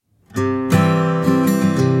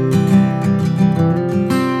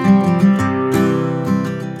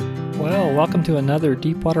welcome to another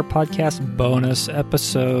Deepwater Podcast bonus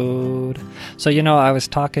episode. So, I was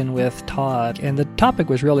talking with Todd, and the topic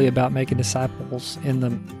was really about making disciples in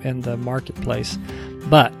the marketplace.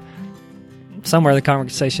 But somewhere the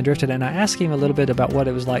conversation drifted, and I asked him a little bit about what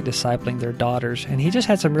it was like discipling their daughters, and he just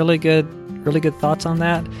had some really good thoughts on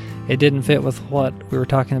that. It didn't fit with what we were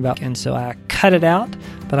talking about, and so I cut it out,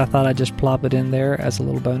 but I thought I'd just plop it in there as a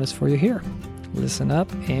little bonus for you here. Listen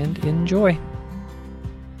up and enjoy.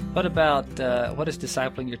 What about, what does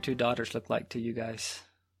discipling your two daughters look like to you guys?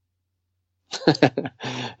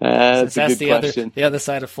 That's a good question. The other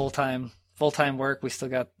side of full-time work, we still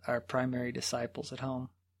got our primary disciples at home.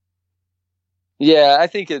 Yeah, I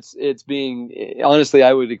think it's being, honestly,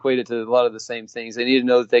 I would equate it to a lot of the same things. They need to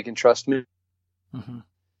know that they can trust me.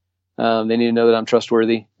 Mm-hmm. They need to know that I'm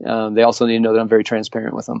trustworthy. They also need to know that I'm very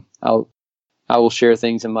transparent with them. I will share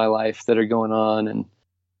things in my life that are going on. And,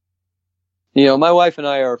 my wife and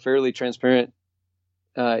I are fairly transparent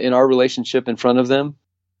in our relationship in front of them.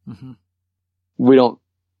 Mm-hmm. We don't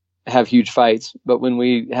have huge fights, but when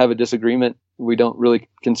we have a disagreement, we don't really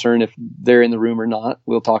concern if they're in the room or not.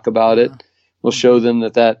 We'll talk about it. We'll show them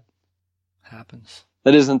that happens.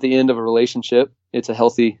 That isn't the end of a relationship. It's a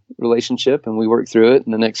healthy relationship, and we work through it.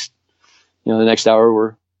 And the next hour,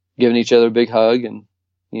 we're giving each other a big hug and,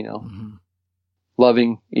 mm-hmm.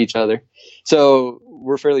 loving each other. So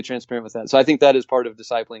we're fairly transparent with that. So I think that is part of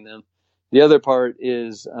discipling them. The other part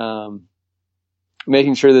is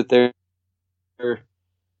making sure that they're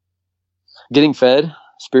getting fed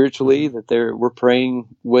spiritually, that we're praying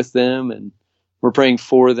with them and we're praying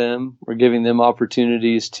for them. We're giving them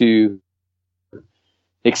opportunities to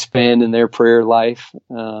expand in their prayer life.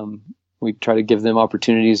 We try to give them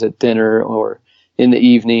opportunities at dinner or in the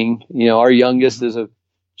evening. Our youngest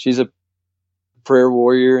she's a prayer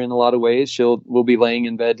warrior in a lot of ways. We'll be laying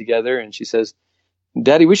in bed together and she says,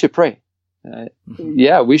 "Daddy, we should pray." Mm-hmm.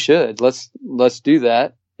 Yeah, we should. Let's do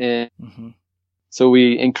that. And so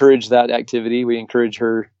we encourage that activity. We encourage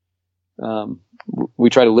her. We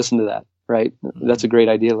try to listen to that. Right. Mm-hmm. That's a great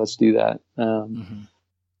idea. Let's do that.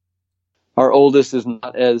 Our oldest is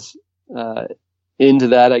not as into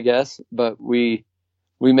that, I guess, but we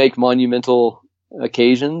make monumental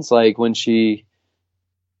occasions, like when she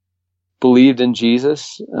believed in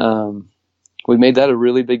Jesus. We made that a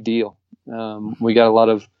really big deal. We got a lot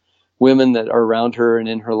of women that are around her and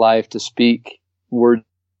in her life to speak words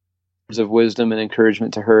of wisdom and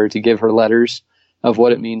encouragement to her, to give her letters of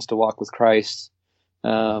what it means to walk with Christ.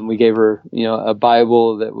 We gave her, a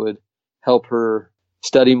Bible that would help her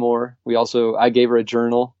study more. I gave her a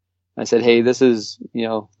journal. I said, "Hey, this is,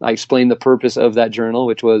 I explained the purpose of that journal,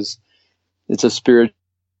 which was, it's a spiritual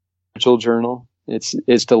journal.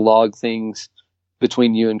 It's to log things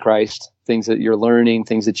between you and Christ, things that you're learning,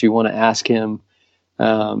 things that you want to ask him."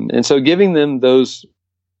 And so giving them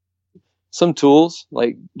some tools,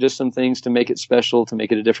 like just some things to make it special, to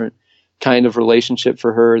make it a different kind of relationship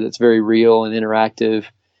for her that's very real and interactive,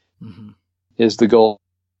 is the goal.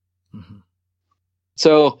 Mm-hmm.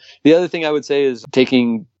 So the other thing I would say is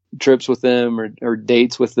taking trips with them or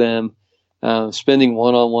dates with them, spending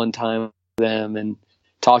one-on-one time with them and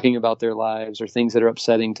talking about their lives or things that are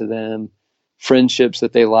upsetting to them, friendships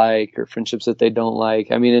that they like or friendships that they don't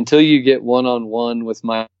like. I mean, until you get one-on-one with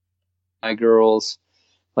my girls,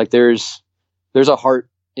 like there's a heart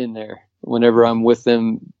in there whenever I'm with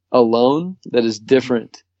them alone that is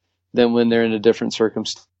different than when they're in a different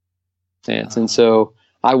circumstance. And so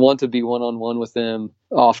I want to be one-on-one with them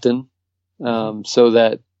often, so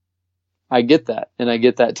that I get that and I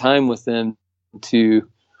get that time with them to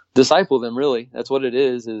disciple them. Really, that's what it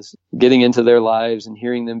is getting into their lives and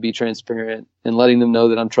hearing them be transparent and letting them know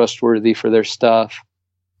that I'm trustworthy for their stuff.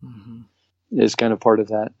 Is kind of part of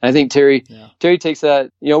that. I think Terry takes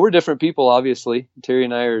that, we're different people, obviously. Terry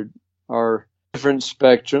and I are different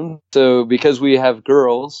spectrum. So because we have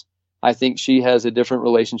girls, I think she has a different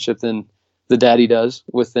relationship than the daddy does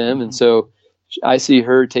with them. And so I see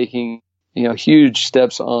her taking, huge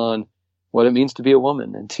steps on what it means to be a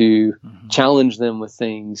woman and to challenge them with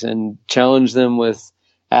things and challenge them with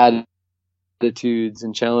attitudes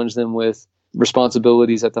and challenge them with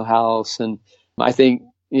responsibilities at the house. And I think,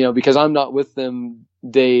 because I'm not with them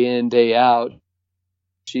day in, day out,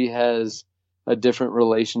 she has a different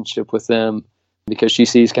relationship with them because she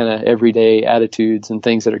sees kind of everyday attitudes and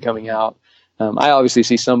things that are coming out. I obviously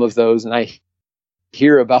see some of those and I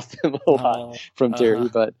hear about them a lot from Terry,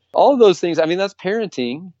 but all of those things, I mean, that's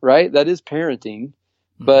parenting, right? That is parenting,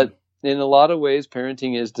 but in a lot of ways,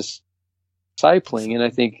 parenting is discipling. And I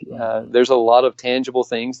think there's a lot of tangible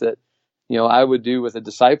things that, I would do with a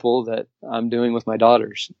disciple that I'm doing with my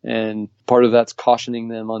daughters. And part of that's cautioning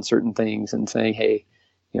them on certain things and saying, hey,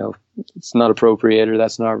 it's not appropriate or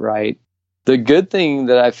that's not right. The good thing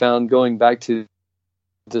that I found going back to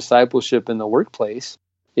discipleship in the workplace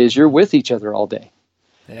is you're with each other all day,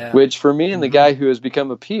 which for me and the guy who has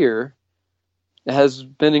become a peer has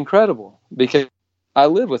been incredible because I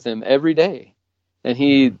live with him every day and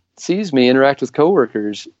he sees me interact with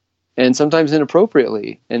coworkers and sometimes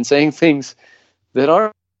inappropriately and saying things that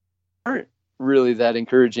aren't really that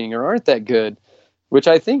encouraging or aren't that good, which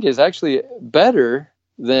I think is actually better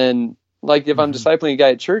than, like, if I'm discipling a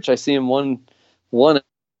guy at church, I see him one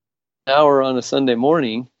hour on a Sunday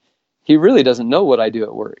morning, he really doesn't know what I do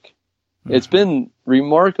at work. It's been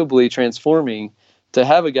remarkably transforming to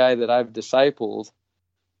have a guy that I've discipled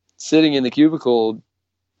sitting in the cubicle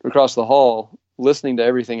across the hall, listening to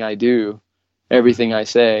everything I do, everything I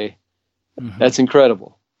say. That's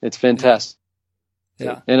incredible. It's fantastic.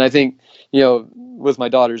 Yeah. And I think, with my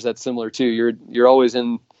daughters, that's similar too. You're always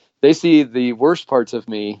they see the worst parts of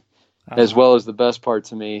me as well as the best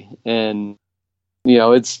parts of me. And,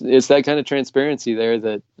 it's that kind of transparency there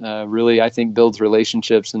that really, I think, builds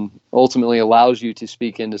relationships and ultimately allows you to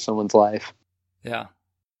speak into someone's life. Yeah.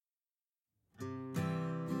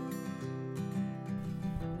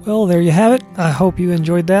 Well, there you have it. I hope you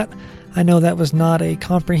enjoyed that. I know that was not a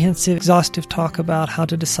comprehensive, exhaustive talk about how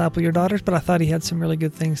to disciple your daughters, but I thought he had some really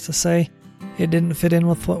good things to say. It didn't fit in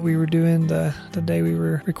with what we were doing the day we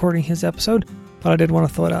were recording his episode, but I did want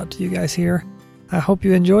to throw it out to you guys here. I hope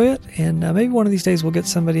you enjoy it, and maybe one of these days we'll get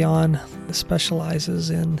somebody on that specializes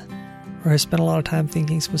in or has spent a lot of time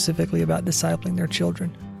thinking specifically about discipling their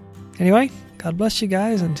children. Anyway, God bless you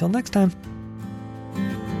guys. Until next time.